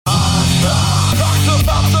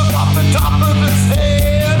top of his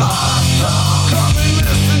head. Come and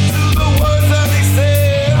listen to the words that he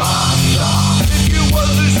said. If you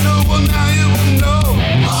wasn't sure, well now you will know.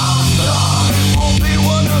 It will be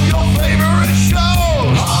one of your favorite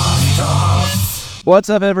shows. What's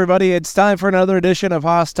up, everybody? It's time for another edition of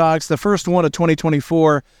Haas Talks, the first one of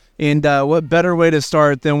 2024. And what better way to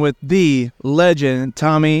start than with the legend,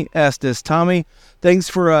 Tommie Estes. Tommie, thanks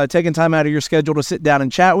for taking time out of your schedule to sit down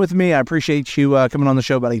and chat with me. I appreciate you coming on the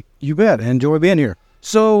show, buddy. You bet. Enjoy being here.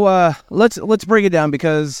 So let's break it down,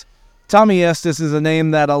 because Tommie Estes is a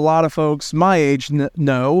name that a lot of folks my age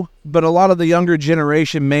know, but a lot of the younger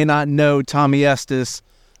generation may not know Tommie Estes.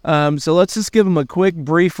 So let's just give them a quick,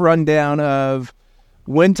 brief rundown of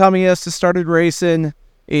when Tommie Estes started racing,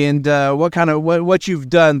 and what you've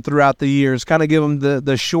done throughout the years. Kind of give them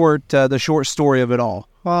the short story of it all.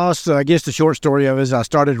 So I guess the short story of it is I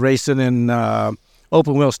started racing in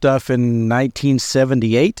open wheel stuff in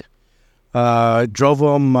 1978. Drove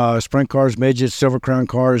them sprint cars, midgets, Silver Crown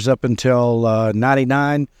cars up until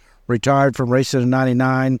 99. Retired from racing in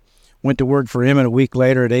 99. Went to work for him, and a week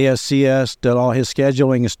later at ASCS, did all his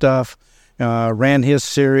scheduling and stuff. Ran his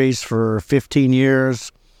series for 15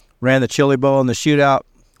 years. Ran the Chili Bowl and the Shootout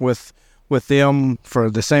with them for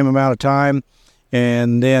the same amount of time,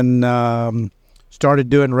 and then started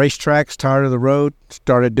doing racetracks. Tired of the road,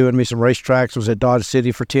 started doing me some racetracks. Was at Dodge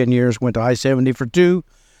City for 10 years, went to I-70 for 2,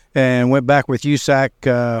 and went back with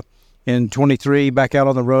USAC in 23, back out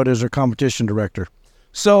on the road as their competition director.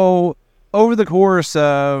 So over the course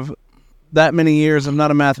of that many years, I'm not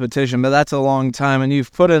a mathematician, but that's a long time, and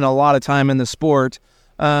you've put in a lot of time in the sport.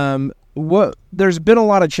 There's been a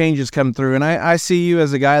lot of changes come through, and I see you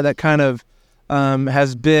as a guy that kind of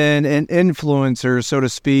has been an influencer, so to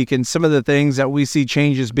speak, in some of the things that we see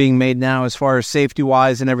changes being made now as far as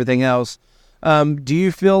safety-wise and everything else. Do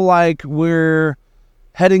you feel like we're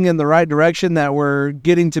heading in the right direction, that we're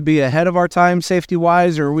getting to be ahead of our time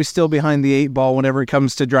safety-wise, or are we still behind the 8 ball whenever it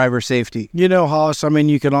comes to driver safety? You know, Haas, I mean,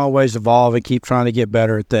 you can always evolve and keep trying to get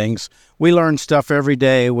better at things. We learn stuff every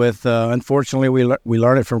day with, unfortunately, we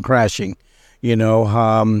learn it from crashing. You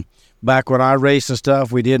know, back when I raced and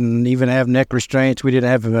stuff, we didn't even have neck restraints. We didn't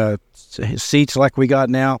have seats like we got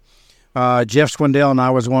now. Jeff Swindell and I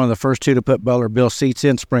was one of the first two to put Built seats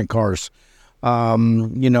in sprint cars.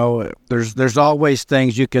 You know, there's always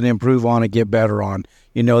things you can improve on and get better on.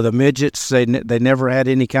 You know, the midgets, they never had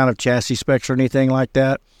any kind of chassis specs or anything like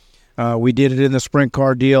that. We did it in the sprint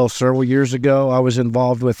car deal several years ago. I was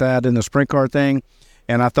involved with that in the sprint car thing,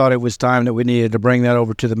 and I thought it was time that we needed to bring that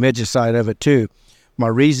over to the midget side of it too. My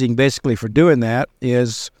reasoning basically for doing that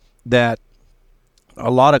is that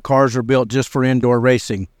a lot of cars are built just for indoor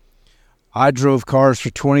racing. I drove cars for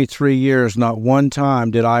 23 years. Not one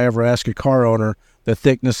time did I ever ask a car owner the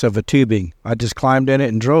thickness of a tubing. I just climbed in it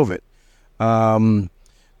and drove it.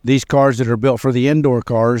 These cars that are built for the indoor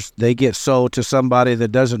cars, they get sold to somebody that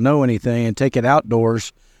doesn't know anything and take it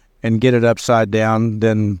outdoors and get it upside down,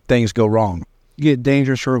 then things go wrong. Get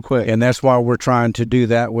dangerous real quick. And that's why we're trying to do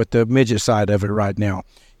that with the midget side of it right now.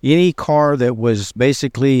 Any car that was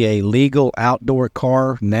basically a legal outdoor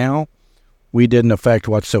car now, we didn't affect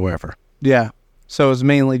whatsoever. Yeah. So it's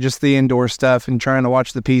mainly just the indoor stuff and trying to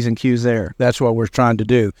watch the P's and Q's there. That's what we're trying to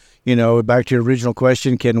do. You know, back to your original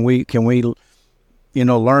question, can we, you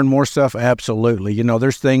know, learn more stuff? Absolutely. You know,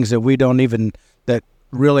 there's things that we don't even, that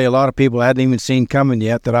really a lot of people hadn't even seen coming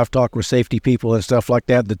yet, that I've talked with safety people and stuff like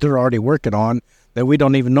that they're already working on that we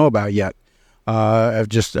don't even know about yet. Of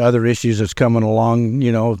just other issues that's coming along,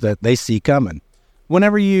 you know, that they see coming.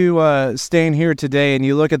 Whenever you stand here today and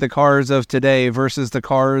you look at the cars of today versus the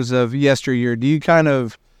cars of yesteryear, do you kind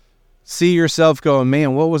of see yourself going,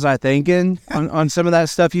 man, what was I thinking on some of that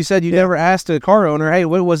stuff? You said you never asked a car owner, hey,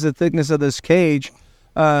 what was the thickness of this cage?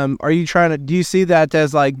 Do you see that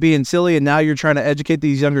as like being silly, and now you're trying to educate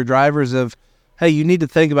these younger drivers of, hey, you need to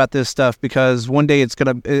think about this stuff because one day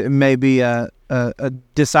it may be a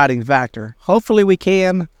deciding factor? Hopefully we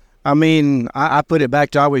can. I mean, I put it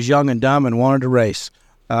back to I was young and dumb and wanted to race.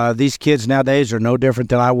 These kids nowadays are no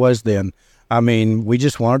different than I was then. I mean, we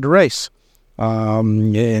just wanted to race.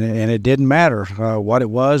 And it didn't matter what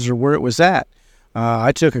it was or where it was at.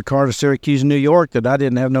 I took a car to Syracuse, New York that I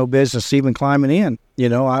didn't have no business even climbing in. You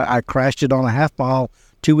know, I crashed it on a half mile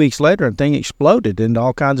 2 weeks later, and the thing exploded into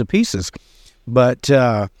all kinds of pieces. But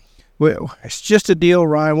it's just a deal,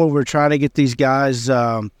 Ryan, where we're trying to get these guys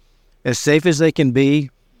as safe as they can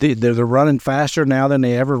be. They're running faster now than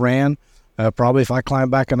they ever ran. Probably if I climb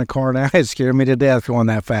back in a car now, it'd scare me to death going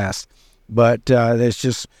that fast. But it's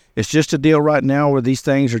just a deal right now where these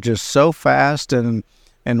things are just so fast, and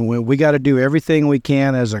we got to do everything we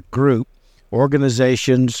can as a group,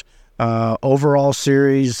 organizations, overall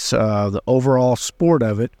series, the overall sport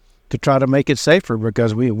of it, to try to make it safer,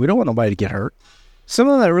 because we don't want nobody to get hurt.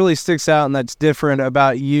 Something that really sticks out and that's different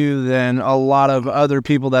about you than a lot of other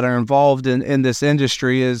people that are involved in this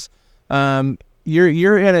industry is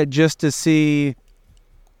you're in it just to see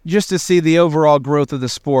the overall growth of the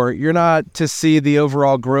sport. You're not to see the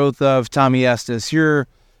overall growth of Tommie Estes. You're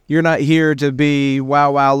not here to be,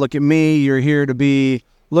 wow, look at me. You're here to be,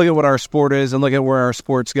 look at what our sport is and look at where our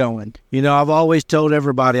sport's going. You know, I've always told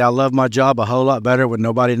everybody I love my job a whole lot better when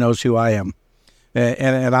nobody knows who I am.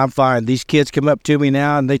 And I'm fine. These kids come up to me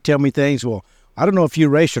now and they tell me things. Well, I don't know if you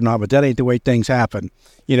race or not, but that ain't the way things happen.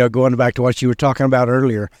 You know, going back to what you were talking about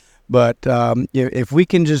earlier. But if we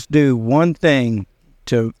can just do one thing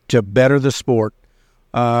to better the sport,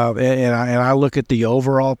 and I look at the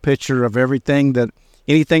overall picture of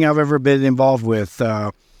anything I've ever been involved with,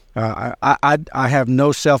 I have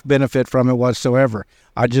no self-benefit from it whatsoever.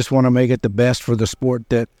 I just want to make it the best for the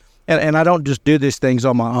sport and I don't just do these things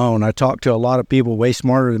on my own. I talk to a lot of people way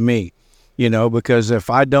smarter than me, you know, because if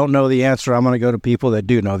I don't know the answer, I'm going to go to people that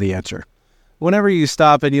do know the answer. Whenever you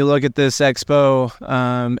stop and you look at this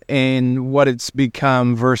expo and what it's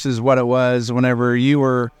become versus what it was whenever you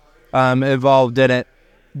were involved in it,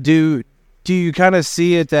 do you kind of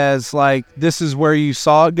see it as like this is where you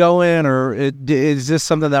saw it going, or is this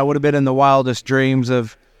something that would have been in the wildest dreams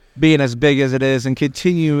of being as big as it is and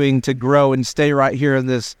continuing to grow and stay right here in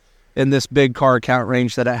this big car count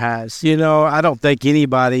range that it has? You know, I don't think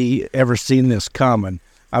anybody ever seen this coming.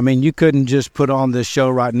 I mean, you couldn't just put on this show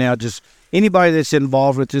right now. Just anybody that's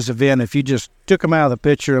involved with this event, if you just took them out of the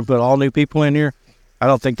picture and put all new people in here, I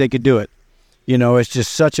don't think they could do it. You know, it's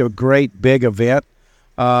just such a great big event.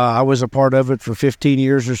 I was a part of it for 15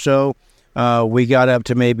 years or so. We got up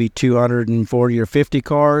to maybe 240 or 50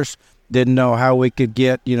 cars. Didn't know how we could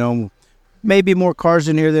get, you know, maybe more cars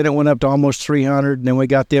in here. Then it went up to almost 300, and then we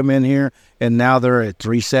got them in here, and now they're at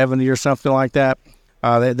 370 or something like that.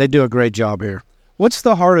 They do a great job here. What's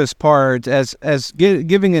the hardest part, as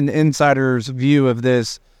giving an insider's view of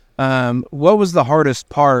this, what was the hardest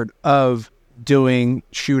part of doing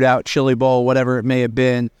Shootout, Chili Bowl, whatever it may have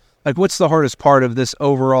been? Like, what's the hardest part of this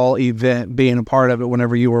overall event, being a part of it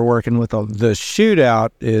whenever you were working with them? The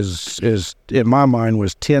Shootout is in my mind,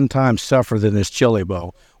 was 10 times tougher than this Chili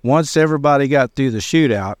Bowl. Once everybody got through the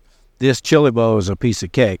Shootout, this Chili Bowl is a piece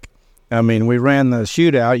of cake. I mean, we ran the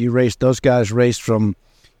Shootout. Those guys raced from,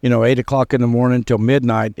 8 o'clock in the morning till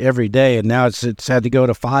midnight every day, and now it's had to go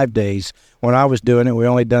to 5 days. When I was doing it, we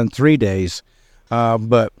only done 3 days.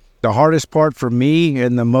 But the hardest part for me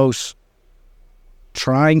and the most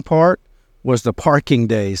trying part was the parking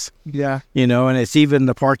days. Yeah. And it's even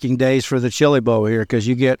the parking days for the Chili Bowl here, because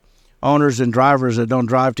you get owners and drivers that don't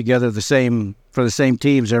drive together for the same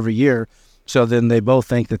teams every year. So then they both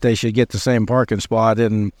think that they should get the same parking spot,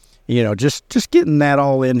 and just getting that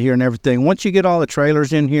all in here and everything. Once you get all the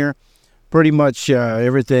trailers in here, pretty much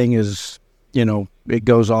everything is, it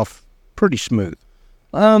goes off pretty smooth.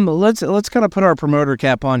 Let's kind of put our promoter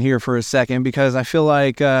cap on here for a second, because I feel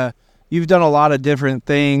like you've done a lot of different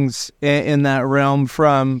things in that realm,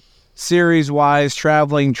 from series-wise,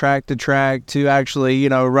 traveling track to track, to actually,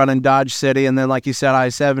 running Dodge City, and then, like you said,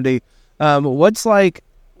 I-70.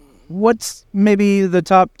 What's maybe the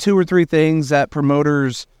top 2 or 3 things that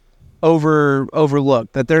promoters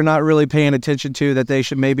overlook, that they're not really paying attention to, that they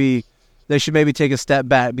should maybe take a step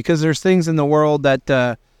back? Because there's things in the world that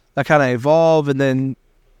kind of evolve, and then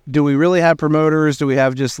do we really have promoters? Do we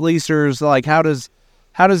have just leasers? Like, how does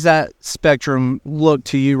that spectrum look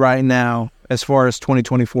to you right now as far as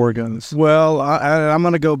 2024 goes? Well, I'm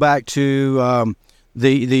going to go back to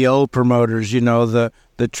the old promoters, the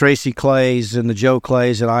Tracy Clays and the Joe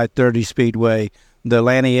Clays at I-30 Speedway, the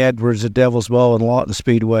Lanny Edwards at Devil's Bowl and Lawton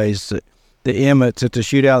Speedways, the Emmets at the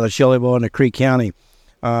Shootout, the Chili Bowl in the Creek County.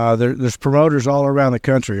 There's promoters all around the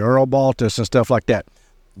country, Earl Baltus and stuff like that.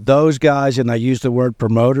 Those guys, and I use the word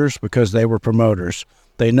promoters because they were promoters,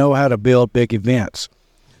 they know how to build big events.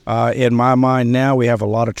 In my mind now, we have a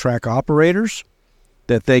lot of track operators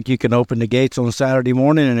that think you can open the gates on a Saturday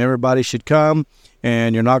morning and everybody should come,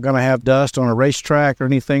 and you're not going to have dust on a racetrack or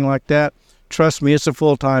anything like that. Trust me, it's a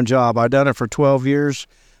full-time job. I've done it for 12 years,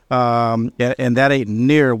 and that ain't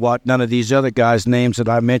near what none of these other guys' names that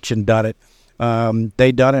I mentioned done it.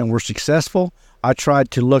 They done it and were successful. I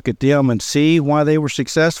tried to look at them and see why they were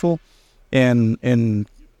successful and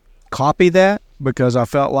copy that, because I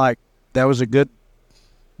felt like that was a good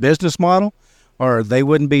business model, or they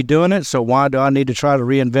wouldn't be doing it. So why do I need to try to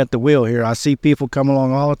reinvent the wheel here? I see people come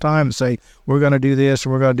along all the time and say, we're going to do this,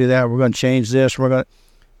 we're going to do that, we're going to change this,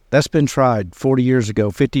 That's been tried 40 years ago,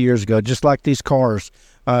 50 years ago, just like these cars.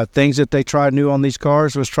 Things that they tried new on these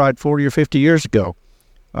cars was tried 40 or 50 years ago.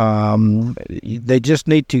 They just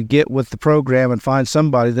need to get with the program and find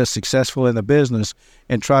somebody that's successful in the business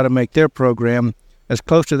and try to make their program as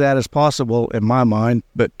close to that as possible, in my mind,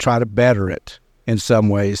 but try to better it in some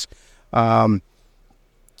ways. And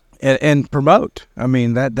promote. I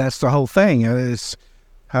mean, that's the whole thing. It's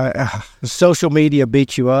social media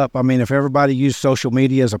beats you up. I mean, if everybody used social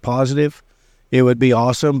media as a positive, it would be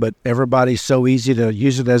awesome, but everybody's so easy to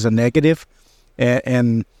use it as a negative.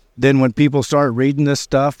 And then when people start reading this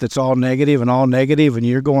stuff that's all negative, and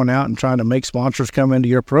you're going out and trying to make sponsors come into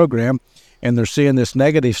your program, and they're seeing this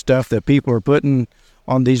negative stuff that people are putting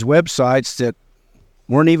on these websites that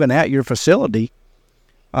weren't even at your facility,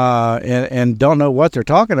 and don't know what they're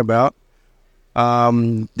talking about,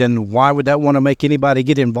 then why would that want to make anybody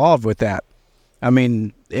get involved with that? I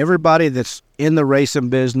mean, everybody that's in the racing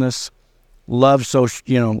business loves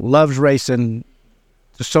loves racing.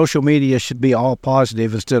 The social media should be all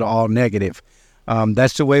positive instead of all negative.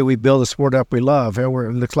 That's the way we build the sport up we love. It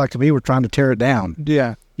looks like to me we're trying to tear it down.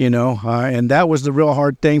 Yeah. And that was the real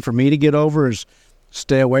hard thing for me to get over, is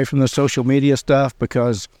stay away from the social media stuff,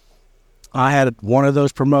 because I had one of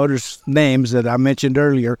those promoters' names that I mentioned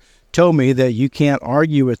earlier told me that you can't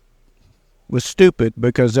argue with stupid,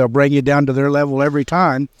 because they'll bring you down to their level every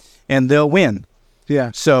time and they'll win.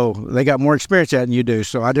 Yeah. So they got more experience at it than you do.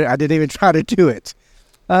 So I didn't even try to do it.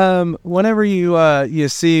 Whenever you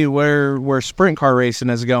see where sprint car racing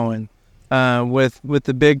is going, with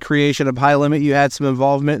the big creation of High Limit, you had some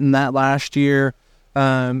involvement in that last year.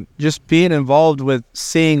 Just being involved with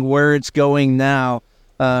seeing where it's going now,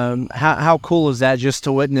 how cool is that, just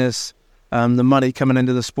to witness the money coming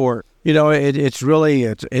into the sport? It's really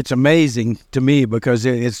it's amazing to me, because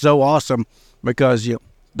it's so awesome, because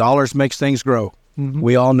dollars makes things grow. Mm-hmm.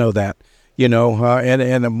 We all know that.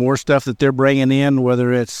 And the more stuff that they're bringing in,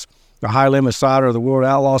 whether it's the High Limit side or the World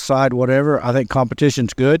Outlaw side, whatever, I think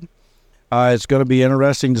competition's good. It's going to be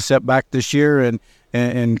interesting to sit back this year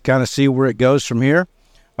and kind of see where it goes from here.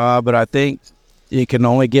 But I think it can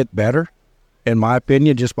only get better, in my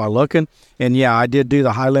opinion, just by looking. And yeah, I did do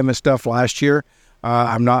the High Limit stuff last year.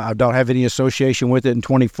 I don't have any association with it in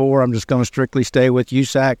 24. I'm just going to strictly stay with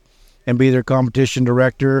USAC and be their competition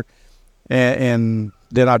director. And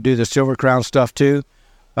then I'll do the Silver Crown stuff too.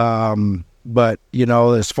 But,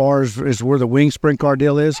 as far as where the wing sprint car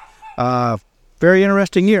deal is, very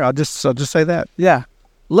interesting year. I'll just say that. Yeah.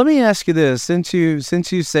 Let me ask you this. Since you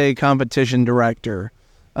say competition director,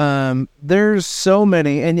 there's so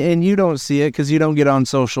many, and you don't see it because you don't get on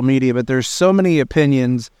social media, but there's so many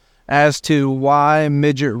opinions as to why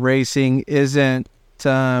midget racing isn't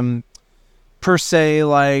per se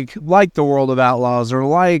like the World of Outlaws or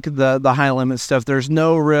like the High Limit stuff. There's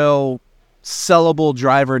no real sellable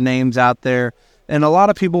driver names out there, and a lot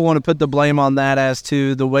of people want to put the blame on that as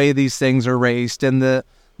to the way these things are raced, and the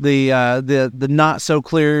not so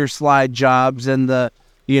clear slide jobs, and the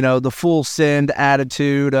full send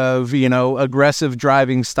attitude of aggressive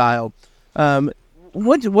driving style.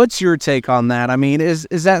 What's your take on that? I mean, is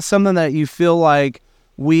that something that you feel like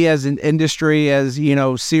we as an industry, as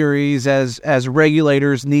series, as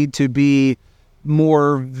regulators, need to be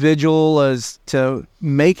more vigilant as to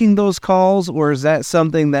making those calls, or is that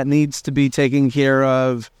something that needs to be taken care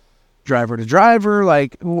of driver to driver?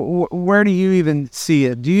 Like, where do you even see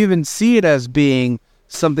it? Do you even see it as being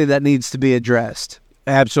something that needs to be addressed?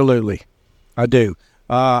 Absolutely. I do.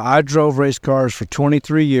 I drove race cars for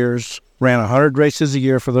 23 years, ran 100 races a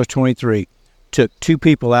year for those 23, took 2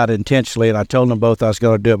 people out intentionally, and I told them both I was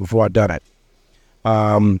going to do it before I'd done it.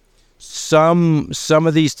 Some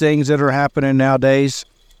of these things that are happening nowadays,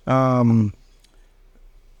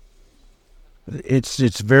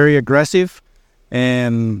 it's very aggressive,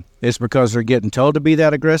 and it's because they're getting told to be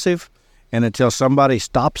that aggressive, and until somebody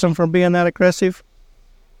stops them from being that aggressive,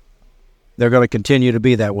 they're going to continue to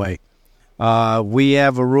be that way. We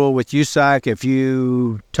have a rule with USAC: if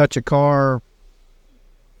you touch a car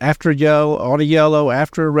after on a yellow,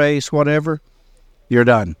 after a race, whatever, you're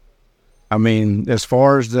done. I mean, as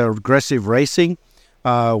far as the aggressive racing,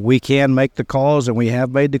 we can make the calls, and we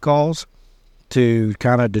have made the calls to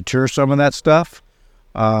kind of deter some of that stuff.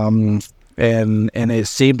 And it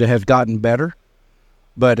seemed to have gotten better.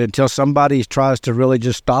 But until somebody tries to really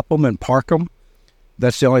just stop them and park them,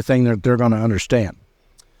 that's the only thing that they're going to understand.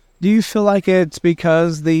 Do you feel like it's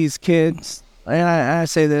because these kids, and I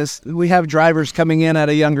say this, we have drivers coming in at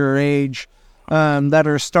a younger age that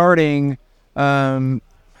are starting, I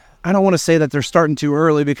don't want to say that they're starting too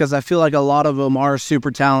early, because I feel like a lot of them are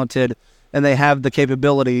super talented and they have the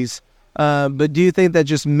capabilities. But do you think that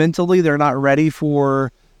just mentally they're not ready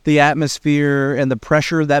for the atmosphere and the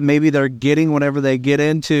pressure that maybe they're getting whenever they get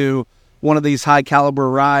into one of these high caliber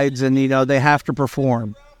rides and, they have to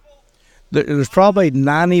perform? There's probably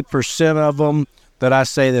 90% of them that I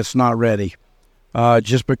say that's not ready,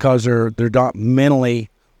 just because they're not mentally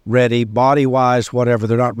ready, body-wise, whatever.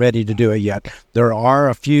 They're not ready to do it yet. There are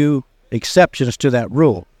a few exceptions to that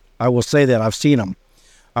rule. I will say that. I've seen them.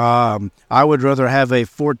 I would rather have a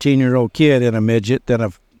 14-year-old kid in a midget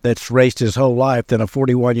that's raced his whole life than a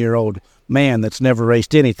 41-year-old man that's never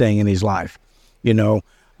raced anything in his life. There's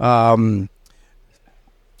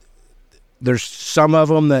some of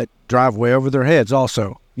them that drive way over their heads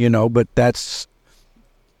also, but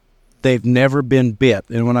they've never been bit.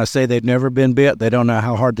 And when I say they've never been bit, they don't know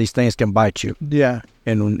how hard these things can bite you. Yeah.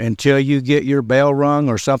 And until you get your bell rung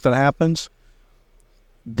or something happens,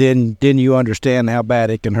 then you understand how bad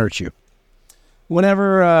it can hurt you.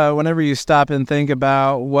 Whenever you stop and think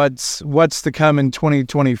about what's to come in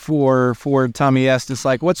 2024 for Tommie Estes,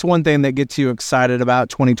 like what's one thing that gets you excited about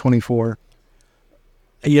 2024?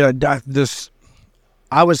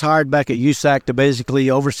 I was hired back at USAC to basically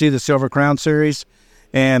oversee the Silver Crown Series,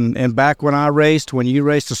 and back when when you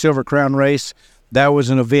raced the Silver Crown race, that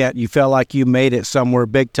was an event. You felt like you made it somewhere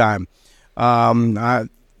big time.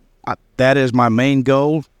 That is my main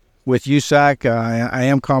goal with USAC. I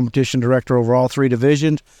am competition director over all three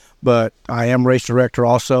divisions, but I am race director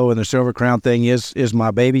also, and the Silver Crown thing is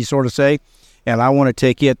my baby, sort of say, and I want to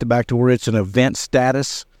take it back to where it's an event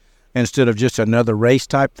status instead of just another race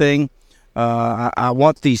type thing. I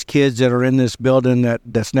want these kids that are in this building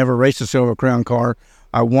that's never raced a Silver Crown car,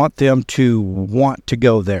 I want them to want to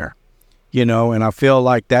go there, and I feel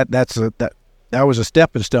like that was a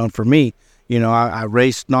stepping stone for me. I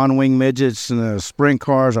raced non-wing midgets in the sprint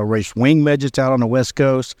cars. I raced wing midgets out on the West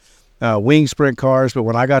Coast, wing sprint cars. But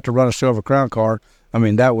when I got to run a Silver Crown car,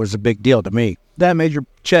 that was a big deal to me. That made your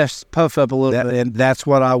chest puff up a little bit. And that's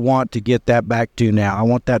what I want to get that back to now. I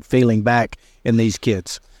want that feeling back in these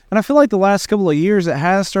kids. And I feel like the last couple of years, it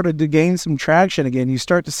has started to gain some traction again. You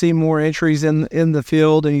start to see more entries in the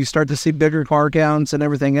field, and you start to see bigger car counts and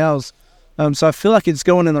everything else. So I feel like it's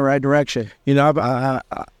going in the right direction.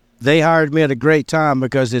 They hired me at a great time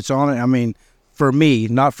because it's on it. For me,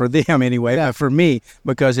 not for them anyway, but for me,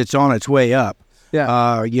 because it's on its way up.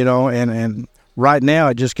 Yeah. And right now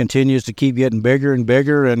it just continues to keep getting bigger and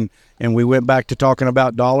bigger. And we went back to talking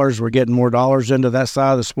about dollars. We're getting more dollars into that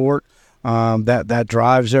side of the sport. That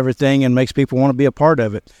drives everything and makes people want to be a part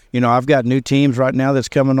of it. I've got new teams right now that's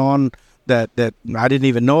coming on that I didn't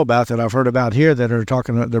even know about, that I've heard about here, that are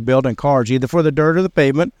they're building cars either for the dirt or the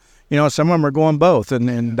pavement. Some of them are going both,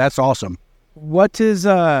 and that's awesome. What is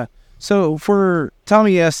so for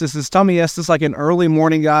Tommie Estes? Is Tommie Estes like an early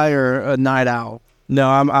morning guy or a night owl? No,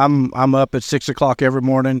 I'm up at 6 o'clock every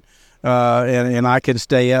morning, and I can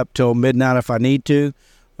stay up till midnight if I need to.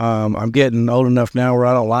 I'm getting old enough now where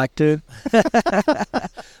I don't like to.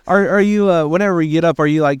 Are you whenever you get up, are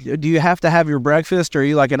you like, do you have to have your breakfast, or are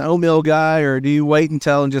you like an oatmeal guy, or do you wait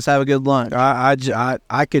until and just have a good lunch?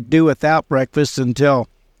 I could do without breakfast until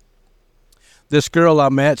this girl I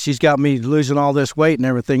met, she's got me losing all this weight and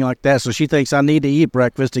everything like that, so she thinks I need to eat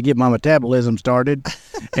breakfast to get my metabolism started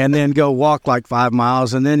and then go walk like 5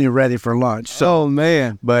 miles, and then you're ready for lunch. So,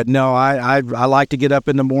 man. But no, I like to get up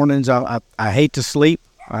in the mornings. I hate to sleep.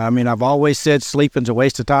 I've always said sleeping's a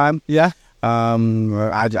waste of time. Yeah.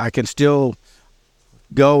 I can still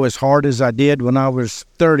go as hard as I did when I was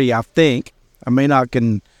 30, I think. I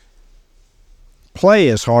can play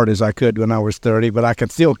as hard as I could when I was 30, but I can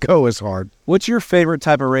still go as hard. What's your favorite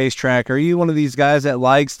type of racetrack? Are you one of these guys that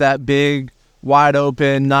likes that big, wide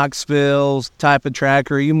open, Knoxville type of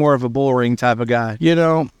track, or are you more of a bull ring type of guy?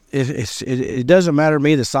 It doesn't matter to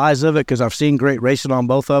me the size of it, because I've seen great racing on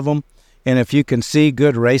both of them. And if you can see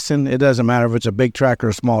good racing, it doesn't matter if it's a big track or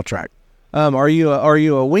a small track. Are you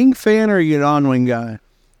a wing fan, or are you a non-wing guy?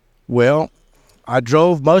 Well, I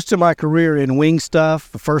drove most of my career in wing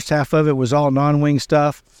stuff. The first half of it was all non-wing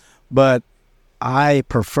stuff, but I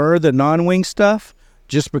prefer the non-wing stuff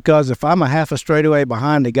just because if I'm a half a straightaway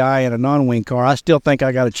behind a guy in a non-wing car, I still think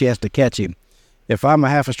I got a chance to catch him. If I'm a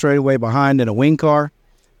half a straightaway behind in a wing car,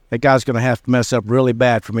 that guy's going to have to mess up really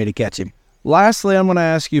bad for me to catch him. Lastly, I'm going to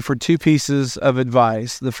ask you for 2 pieces of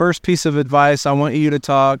advice. The first piece of advice, I want you to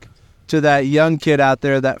talk to that young kid out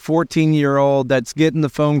there, that 14-year-old that's getting the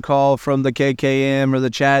phone call from the KKM or the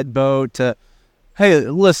chat boat to, hey,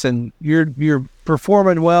 listen, you're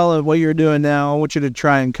performing well at what you're doing now. I want you to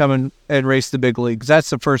try and come and race the big leagues. That's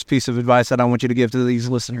the first piece of advice that I want you to give to these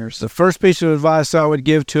listeners. The first piece of advice I would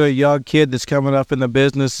give to a young kid that's coming up in the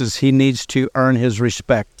business is he needs to earn his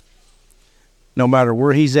respect. No matter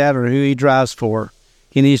where he's at or who he drives for,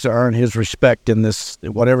 he needs to earn his respect in this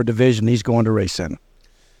whatever division he's going to race in.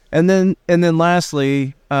 And then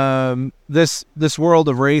lastly, this world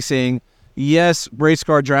of racing, yes, race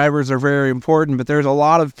car drivers are very important, but there's a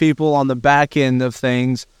lot of people on the back end of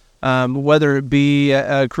things, whether it be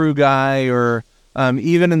a crew guy or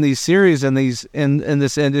even in these series in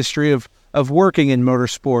this industry of working in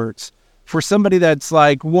motorsports. For somebody that's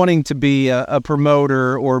like wanting to be a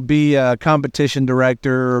promoter or be a competition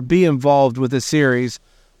director or be involved with a series,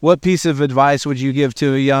 what piece of advice would you give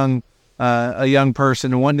to a young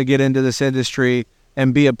person wanting to get into this industry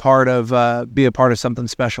and be a part of something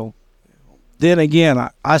special? Then again,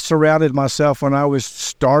 I surrounded myself when I was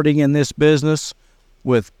starting in this business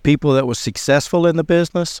with people that was successful in the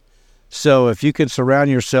business. So if you can surround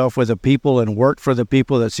yourself with the people and work for the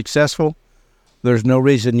people that's successful, there's no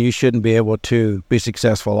reason you shouldn't be able to be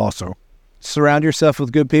successful also. Surround yourself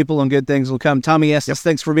with good people and good things will come. Tommie Estes,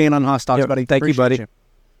 thanks for being on Haas Talks, buddy. Thank you, buddy. Appreciate you.